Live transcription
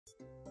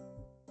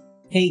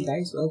Hey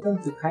guys, welcome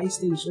to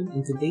khyestation,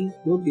 and today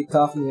we'll be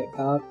talking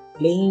about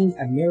playing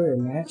a mirror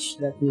match.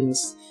 That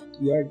means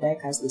your deck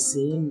has the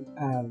same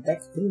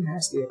deck theme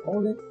as the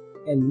opponent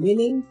and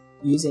winning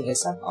using a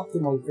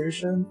suboptimal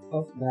version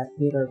of that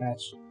mirror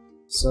match.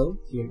 So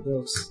here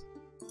goes.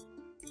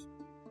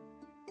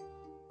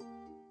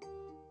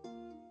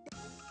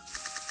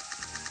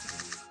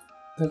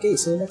 Okay,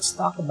 so let's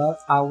talk about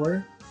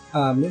our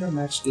mirror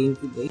match game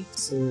today.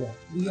 So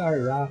we are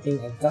rocking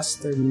a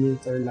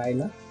Termi-Aqua-Plant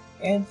lineup.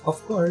 And of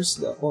course,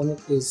 the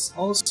opponent is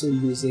also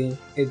using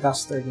a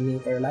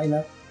Termi-Aqua-Plant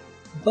lineup,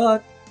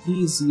 but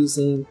he is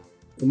using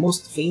the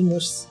most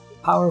famous,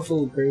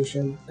 powerful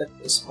version that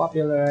is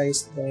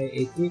popularized by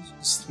a Twitch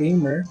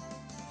streamer,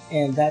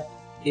 and that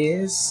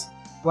is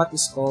what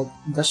is called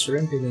the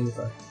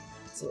Shrimpinator.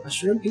 So a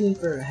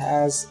Shrimpinator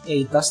has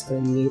a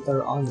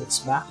Termi-Aqua-Plant on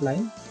its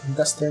backline.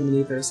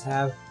 Terminators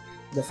have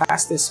the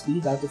fastest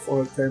speed out of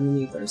all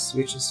Terminators,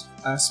 which is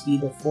a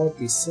speed of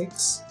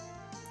 46.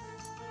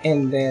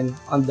 And then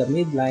on the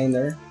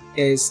midliner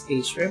is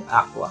a Shrimp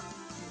Aqua.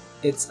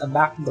 It's a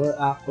backdoor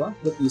Aqua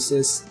that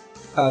uses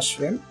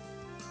Shrimp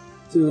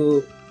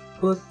to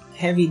put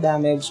heavy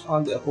damage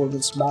on the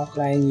opponent's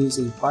backline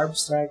using Carb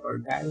Strike or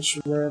Garish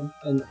Worm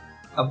and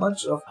a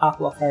bunch of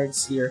Aqua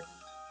cards here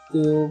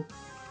to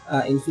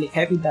inflict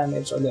heavy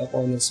damage on the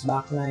opponent's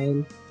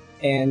backline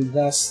and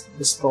thus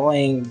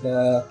destroying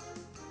the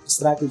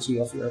strategy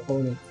of your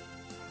opponent.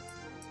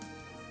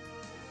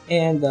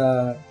 And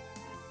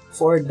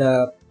for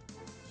the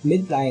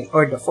midline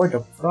or for the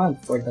front,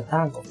 for the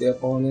tank of the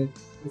opponent,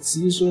 it's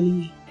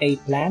usually a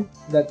plant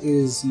that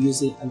is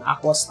using an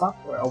aqua stock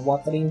or a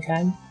watering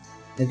can,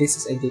 and this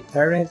is a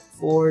deterrent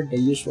for the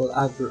usual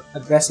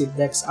aggressive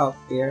decks out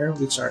there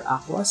which are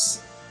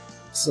aquas.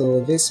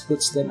 So this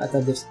puts them at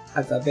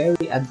a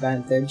very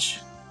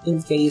advantage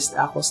in case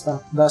the aqua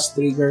stock does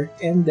trigger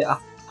and the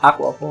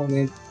aqua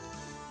opponent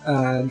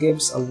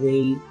gives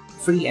away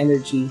free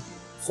energy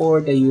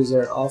for the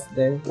user of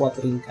the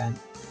watering can.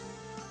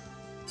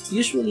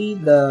 Usually,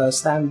 the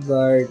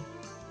standard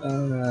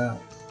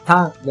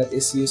tank that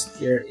is used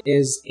here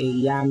is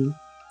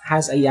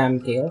has a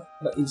yam tail,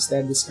 but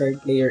instead this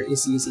current player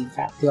is using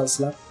cattail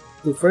slot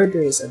to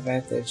further his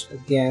advantage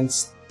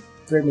against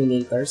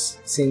Terminators,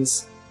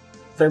 since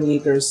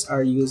Terminators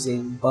are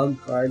using bug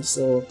cards.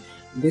 So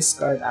this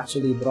card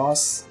actually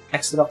draws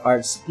extra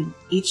cards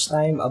each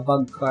time a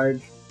bug card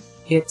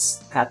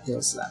hits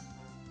cattail slot.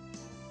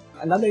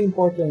 Another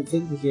important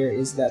thing here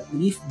is that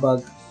leaf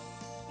bug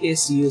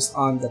is used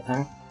on the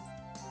tank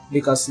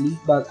because leaf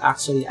bug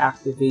actually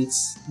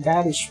activates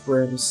Garish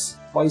Worm's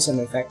poison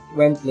effect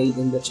when played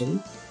in the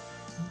chain.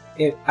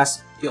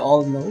 As you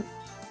all know,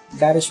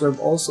 Garish Worm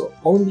also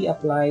only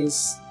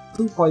applies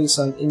 2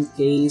 poison in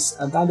case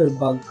another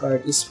bug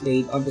card is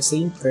played on the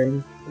same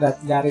turn that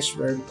Garish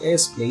Worm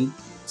is played,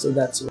 so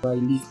that's why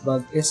leaf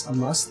bug is a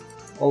must.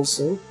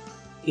 Also,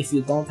 if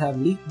you don't have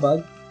leaf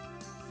bug,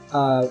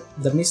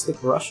 the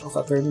Mystic Rush of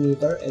a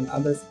Terminator and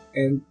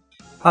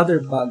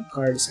other bug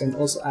cards can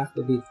also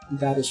activate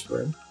Garish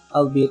Worm,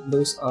 albeit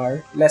those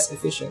are less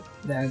efficient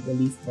than the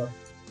leaf bug.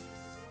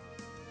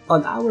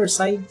 On our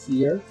side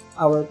here,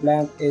 our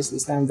plant is the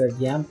standard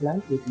yam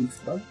plant with leaf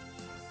bug,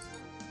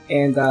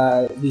 and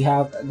we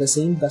have the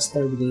same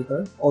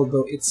Terminator,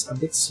 although it's a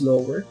bit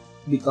slower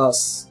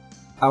because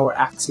our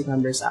Axie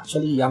number is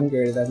actually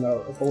younger than our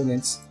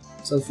opponent's.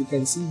 So if you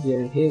can see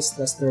here, his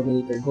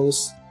Terminator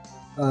goes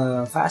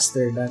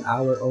faster than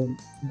our own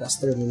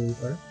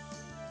Terminator.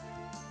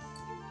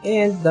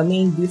 And the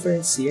main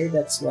difference here,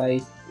 that's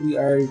why we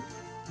are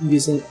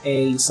using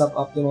a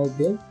suboptimal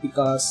build,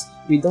 because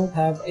we don't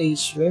have a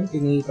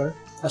Shrimpinator,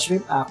 a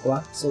Shrimp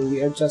Aqua, so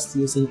we are just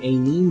using a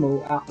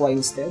Nemo Aqua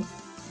instead.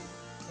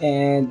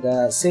 And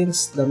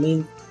since the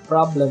main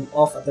problem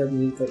of a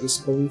Terminator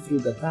is going through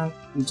the tank,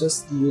 we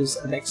just use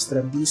an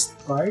extra Beast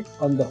card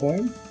on the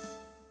horn,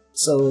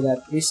 so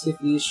that Risky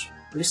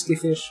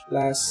Fish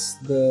plus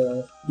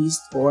the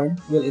Beast horn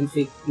will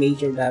inflict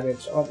major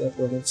damage on the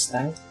opponent's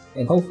tank,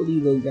 and hopefully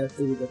we'll get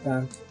through the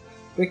tank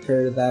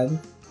quicker than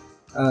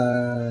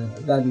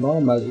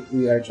normal if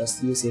we are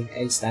just using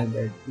a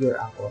standard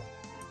pure aqua.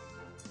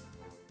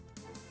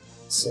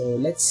 So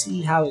let's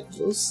see how it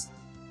goes.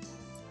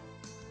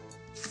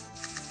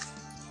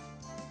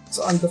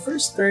 So on the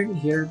first turn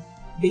here,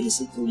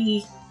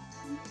 basically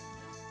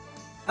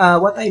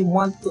what I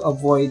want to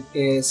avoid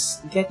is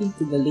getting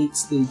to the late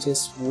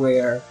stages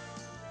where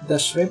the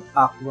Shrimp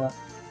Aqua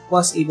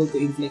was able to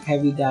inflict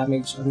heavy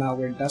damage on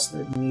our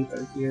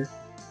Terminator here,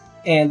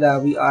 and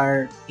we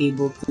are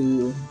able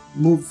to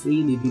move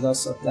freely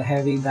because of the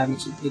heavy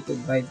damage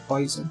inflicted by the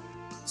poison.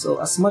 So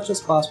as much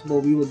as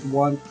possible, we would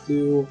want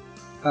to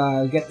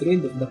get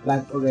rid of the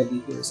plant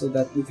already here, so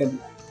that we can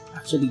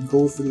actually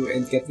go through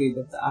and get rid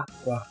of the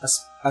Aqua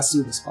as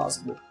soon as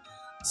possible.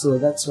 So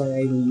that's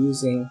why I'm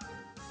using,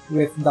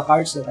 with the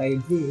cards that I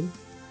drew,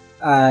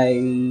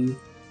 I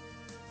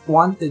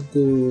wanted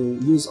to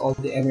use all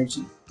the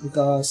energy,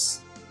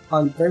 because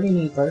on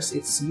Terminators,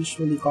 it's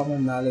usually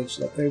common knowledge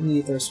that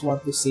Terminators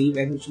want to save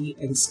energy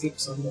and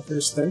skips on the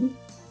first turn.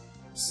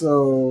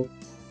 So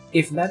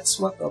if that's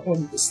what the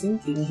opponent is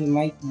thinking, he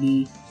might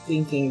be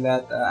thinking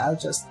that I'll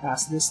just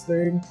pass this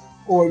turn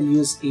or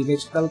use a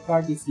vegetal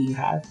card if he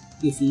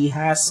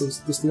has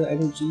to steal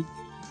energy.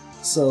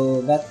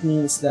 So that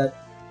means that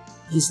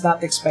he's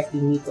not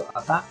expecting me to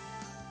attack,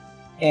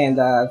 and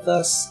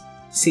thus,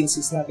 since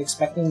he's not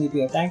expecting me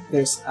to attack,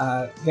 there's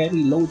a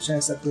very low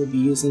chance that we'll be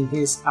using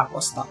his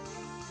Aqua stock.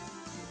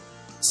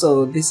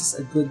 So this is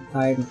a good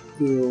time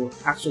to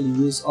actually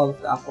use all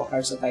of the Aqua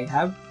cards that I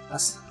have,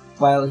 as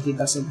while he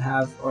doesn't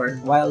have, or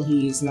while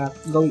he is not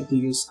going to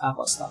use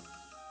Aqua stock.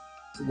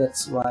 So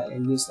that's why I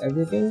used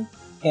everything,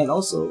 and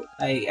also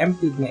I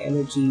emptied my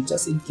energy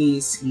just in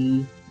case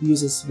he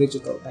uses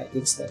Vegetal Bite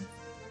instead.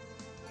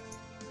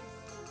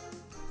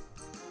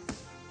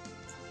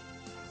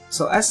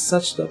 So as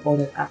such, the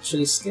opponent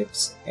actually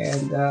skips,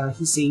 and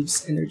he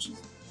saves energy.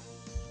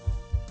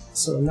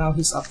 So now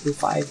he's up to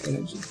 5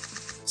 energy.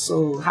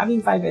 So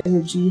having 5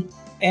 energy,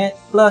 and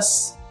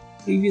plus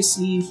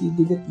previously he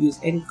didn't use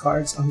any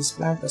cards on his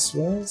plant as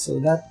well, so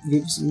that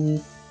gives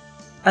me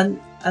an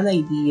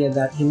idea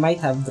that he might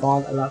have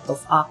drawn a lot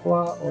of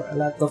Aqua or a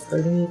lot of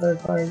Terminator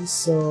cards.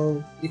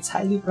 So it's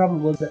highly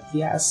probable that he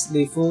has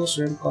the full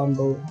Shrimp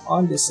combo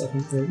on the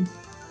second turn.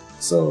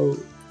 So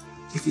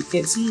if you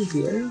can see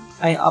here,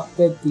 I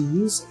opted to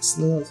use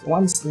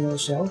one snail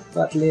shell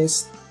to at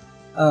least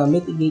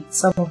mitigate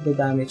some of the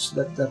damage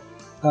that the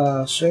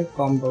Shrimp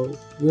combo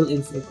will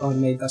inflict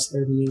on my Dust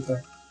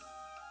Terminator.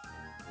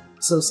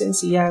 So since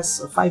he has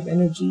 5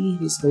 energy,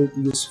 he's going to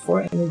use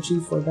 4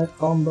 energy for that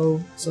combo.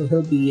 So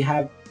he'll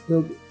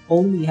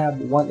only have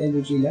 1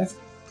 energy left,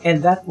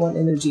 and that 1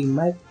 energy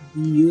might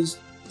be used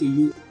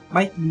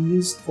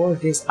for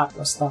his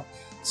Aqua stock.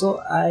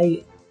 So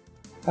I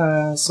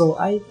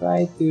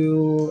try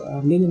to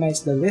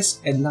minimize the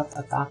risk and not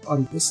attack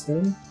on this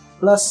turn.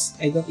 Plus,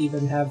 I don't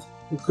even have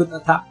good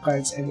attack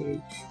cards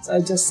anyway, so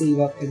I just save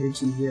up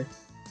energy here.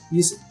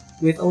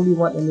 With only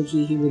 1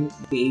 energy, he wouldn't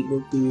be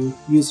able to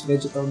use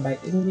Vegetal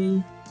Bite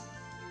anyway.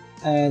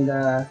 And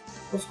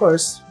of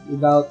course,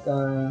 without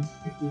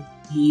if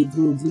he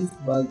drew Leaf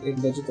Bug and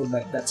Vegetal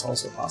Bite, that's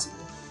also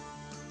possible.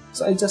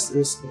 So I just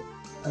risk it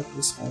at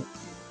this point.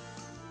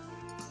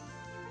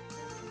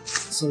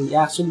 So he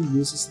actually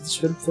uses the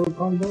Shrimp full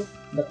combo,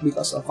 but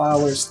because of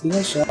our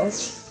Snail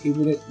Shells, we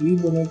wouldn't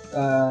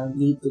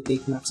need to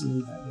take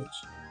maximum damage.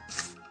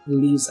 He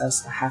leaves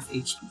us half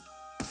HP.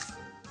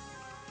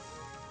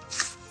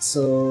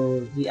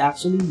 So he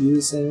actually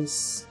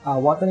uses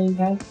Watering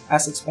Can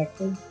as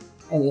expected,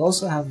 and we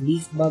also have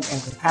Leaf Bug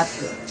and the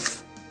Cattail.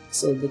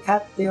 So the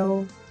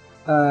Cattail,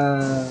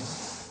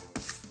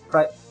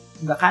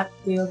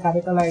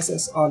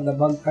 capitalizes on the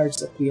bug cards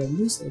that we have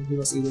used, and he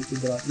was able to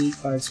draw 3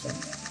 cards from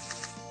them.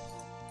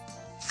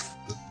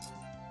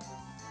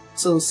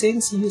 So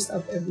since he used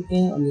up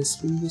everything on this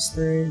previous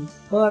turn,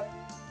 but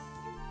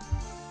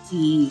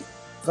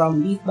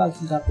from Leaf Bug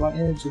he got 1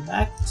 energy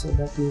back, so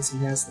that means he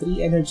has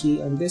 3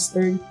 energy on this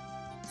turn.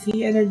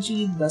 3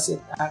 energy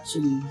doesn't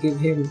actually give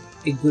him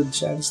a good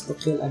chance to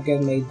kill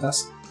again my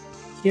Dust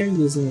here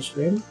using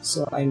Shrimp,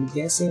 so I'm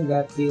guessing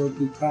that he will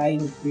be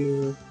trying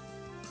to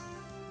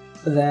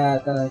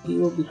defend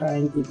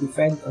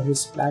on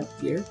his plant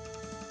here.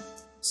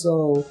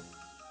 So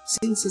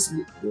since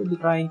he will be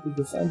trying to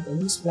defend on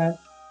his plant,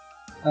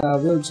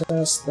 we'll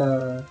just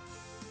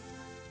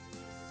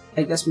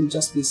I guess we'll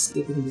just be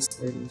skipping this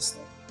turn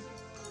instead.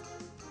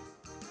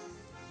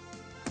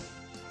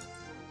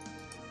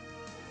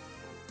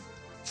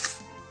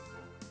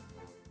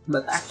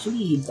 But actually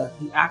he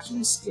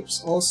actually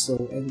skips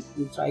also, and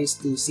he tries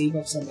to save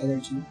up some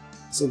energy.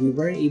 So we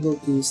were able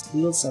to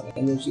steal some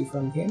energy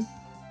from him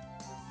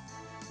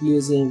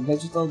using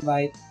Vegetal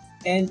Bite,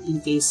 and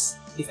in case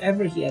if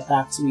ever he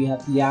attacks, we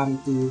have Yam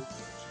to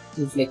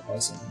inflict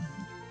poison on him.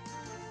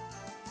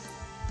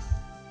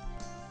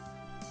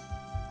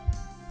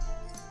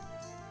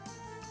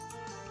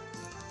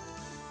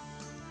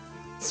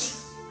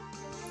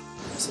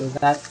 So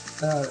that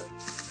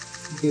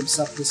gives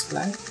up his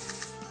plant.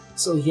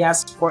 So he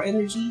has 4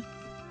 energy,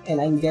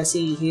 and I'm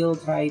guessing he'll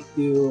try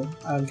to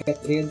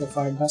get rid of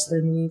our Dust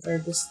Terminator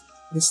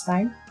this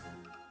time.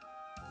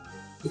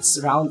 It's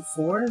round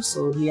 4,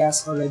 so he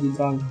has already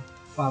drawn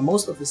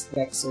most of his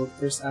deck, so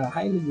there's a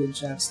highly good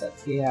chance that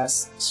he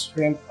has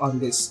Shrimp on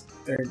this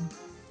turn.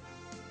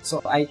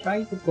 So I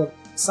try to put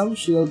some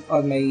shield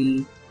on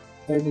my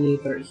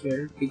Terminator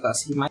here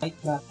because he might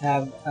not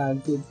have a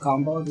good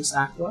combo on this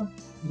Aqua,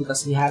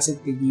 because he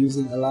hasn't been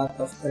using a lot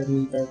of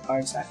Terminator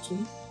cards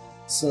actually.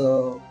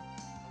 So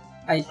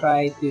I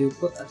try to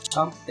put a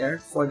chump there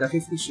for the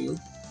 50 shield,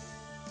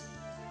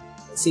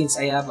 since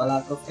I have a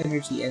lot of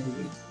energy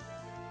anyway.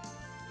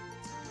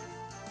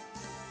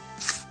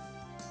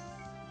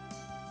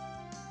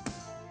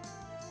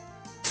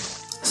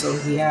 So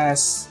he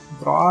has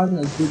drawn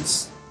a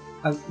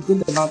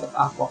good amount of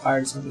Aqua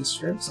cards on his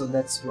Shrimp, so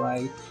that's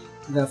why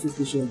the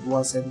 50 shield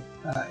wasn't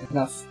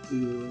enough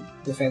to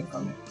defend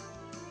from it.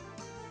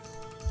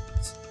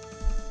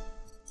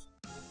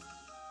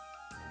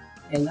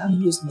 And now he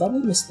used double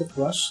Mystic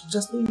Rush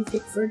just to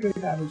inflict further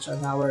damage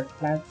on our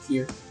plant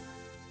here.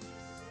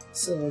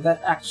 So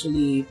that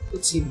actually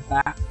puts him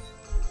back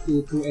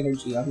to 2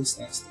 energy on his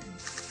next turn.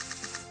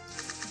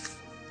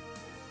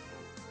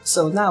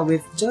 So now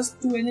with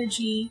just 2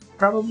 energy,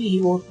 probably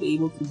he won't be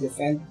able to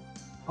defend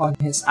on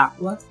his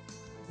Aqua.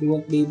 He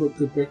won't be able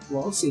to break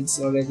walls since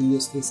he already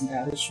used his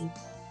Garage.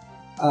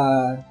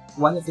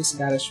 One of his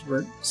Garage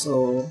Bird,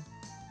 so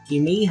he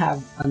may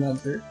have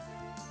another.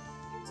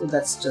 So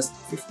that's just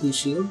 50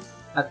 shield.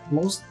 At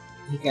most,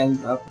 he can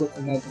put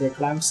another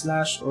Clam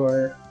Slash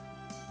or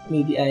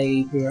maybe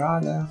a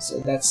Piranha, so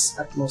that's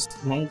at most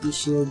 90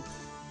 shield.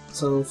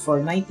 So for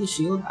 90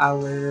 shield,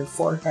 our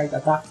 4-card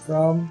attack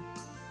from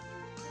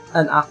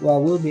an Aqua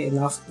will be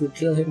enough to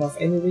kill him off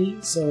anyway,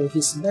 so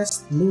his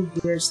best move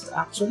here is to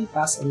actually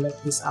pass and let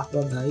his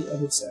Aqua die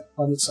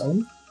on its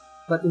own.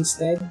 But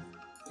instead,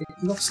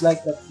 it looks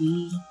like that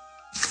he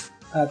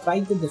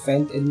tried to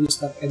defend and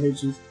used up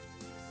energy.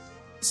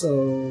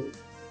 So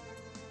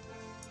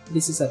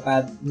this is a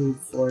bad move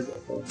for the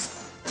opponent.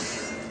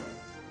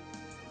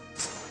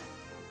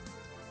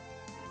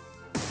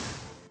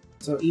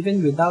 So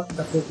even without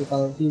the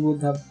critical, he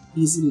would have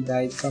easily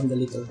died from the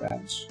little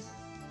branch.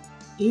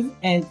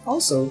 And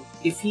also,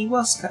 if he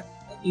was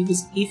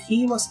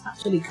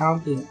actually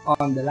counting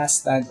on the last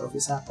stand of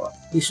his Aqua,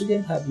 he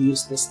shouldn't have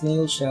used the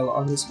snail shell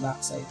on his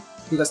backside,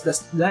 because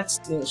that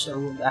snail shell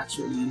would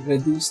actually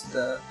reduce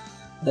the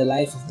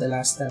life of the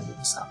last stand of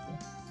his Aqua.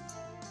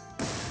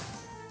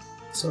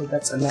 So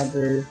that's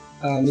another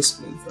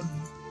misplay from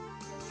him.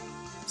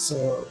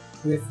 So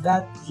with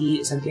that,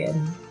 he is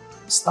again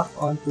stuck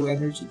on 2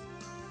 energy.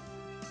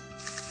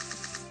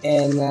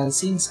 And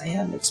since I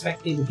am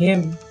expecting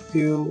him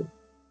to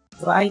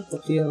try to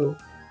kill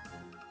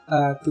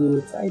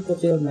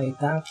my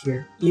tank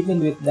here, even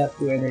with that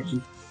 2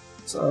 energy,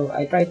 so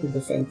I try to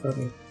defend from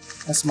it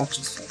as much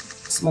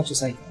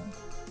as I can.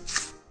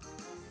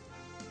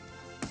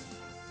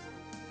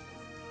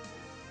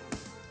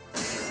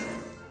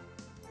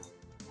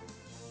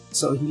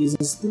 So he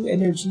uses 2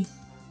 energy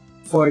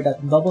for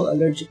that double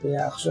allergic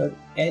reaction,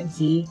 and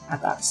he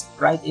attacks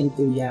right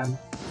into Yam,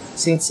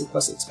 since it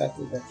was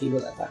expected that he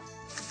will attack.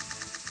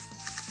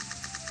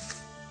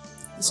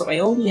 So I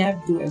only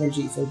have 2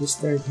 energy for this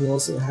turn, he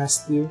also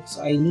has 2,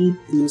 so I need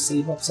to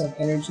save up some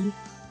energy.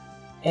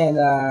 And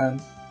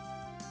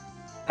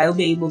I'll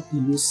be able to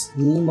use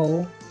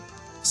Nemo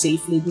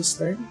safely this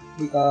turn,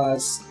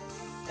 because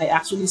I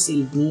actually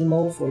saved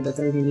Nemo for the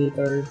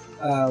Terminator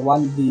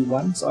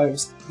 1v1, so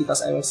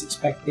because I was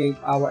expecting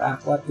our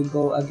Aqua to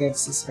go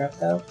against his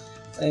Reptile,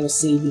 so I was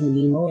saving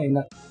Nemo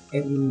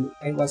and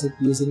I wasn't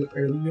using it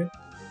earlier.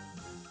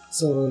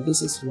 So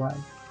this is why.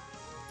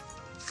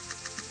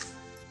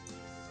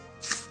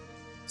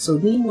 So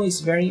Nemo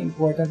is very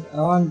important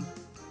on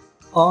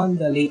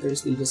the later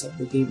stages of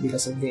the game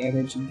because of the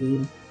energy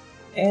gain,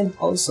 and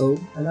also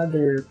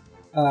another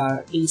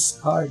ace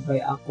card by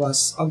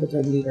Aquas on the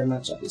Terminator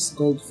matchup is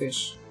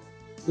Goldfish,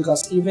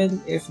 because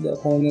even if the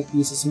opponent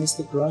uses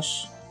Mystic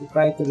Rush to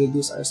try to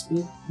reduce our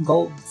speed,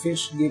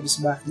 Goldfish gives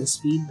back the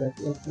speed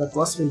that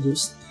was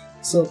reduced,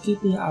 so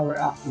keeping our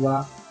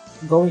Aqua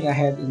going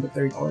ahead in the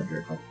 3rd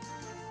order,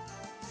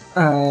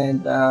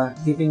 and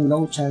giving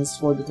no chance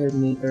for the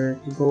Terminator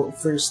to go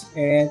first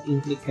and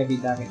inflict heavy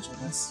damage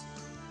on us.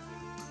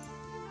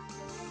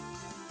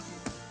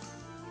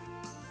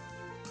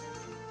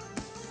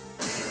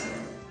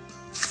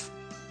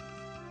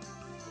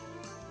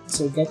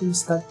 So getting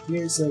stuck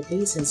here is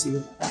okay since he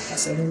will attack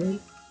us anyway.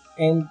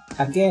 And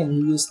again, he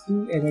used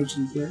 2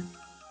 energy here.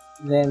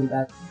 Then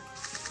that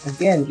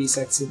again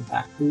resets him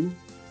back to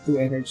 2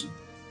 energy.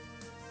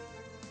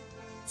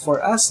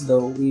 For us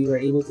though, we were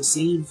able to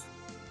save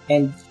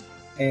and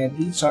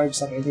recharge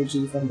some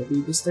energy from the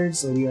previous turn,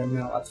 so we are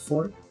now at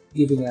 4,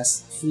 giving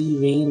us free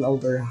reign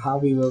over how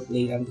we will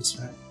play on this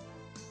round.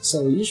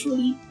 So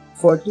usually,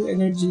 for 2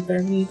 energy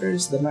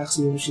Terminators, the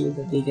maximum shield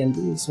that they can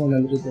do is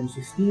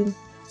 115.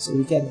 So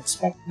we can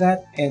expect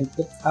that and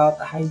put out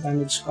a high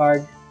damage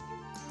card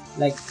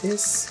like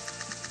this,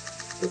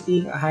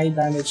 putting a high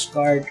damage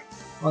card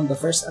on the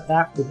first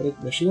attack to break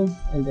the shield,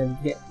 and then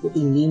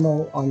putting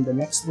Nemo on the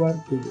next one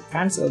to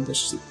cancel the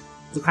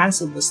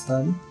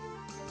stun,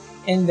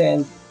 and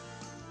then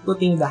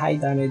putting the high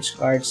damage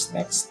cards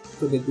next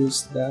to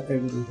reduce the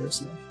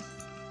Terminator's life.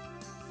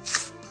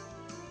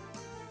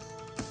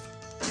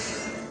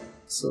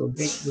 So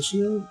break the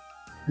shield,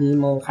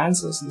 Nemo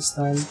cancels the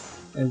stun,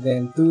 and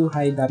then 2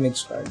 high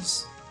damage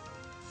cards.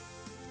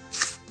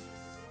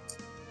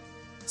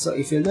 So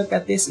if you look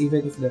at this,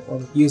 even if the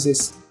opponent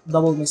uses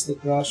double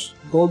Mystic Rush,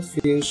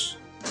 Goldfish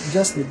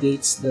just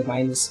negates the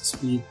minus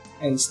speed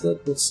and still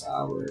puts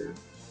our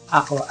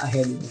Aqua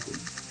ahead in the game.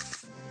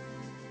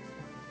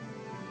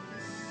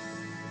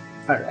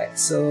 Alright,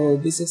 so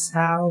this is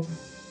how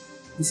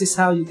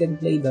you can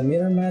play the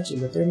mirror match in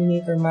the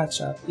Terminator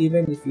matchup,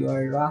 even if you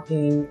are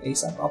rocking a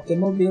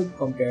suboptimal build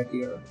compared to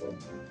your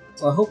opponent.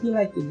 So I hope you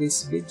liked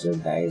this video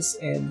guys,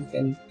 and you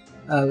can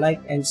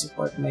like and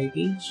support my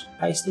page,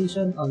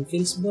 khyestation, on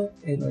Facebook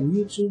and on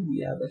YouTube.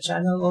 We have a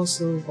channel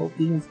also,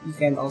 hoping you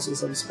can also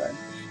subscribe.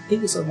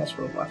 Thank you so much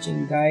for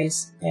watching,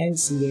 guys, and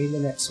see you in the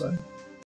next one.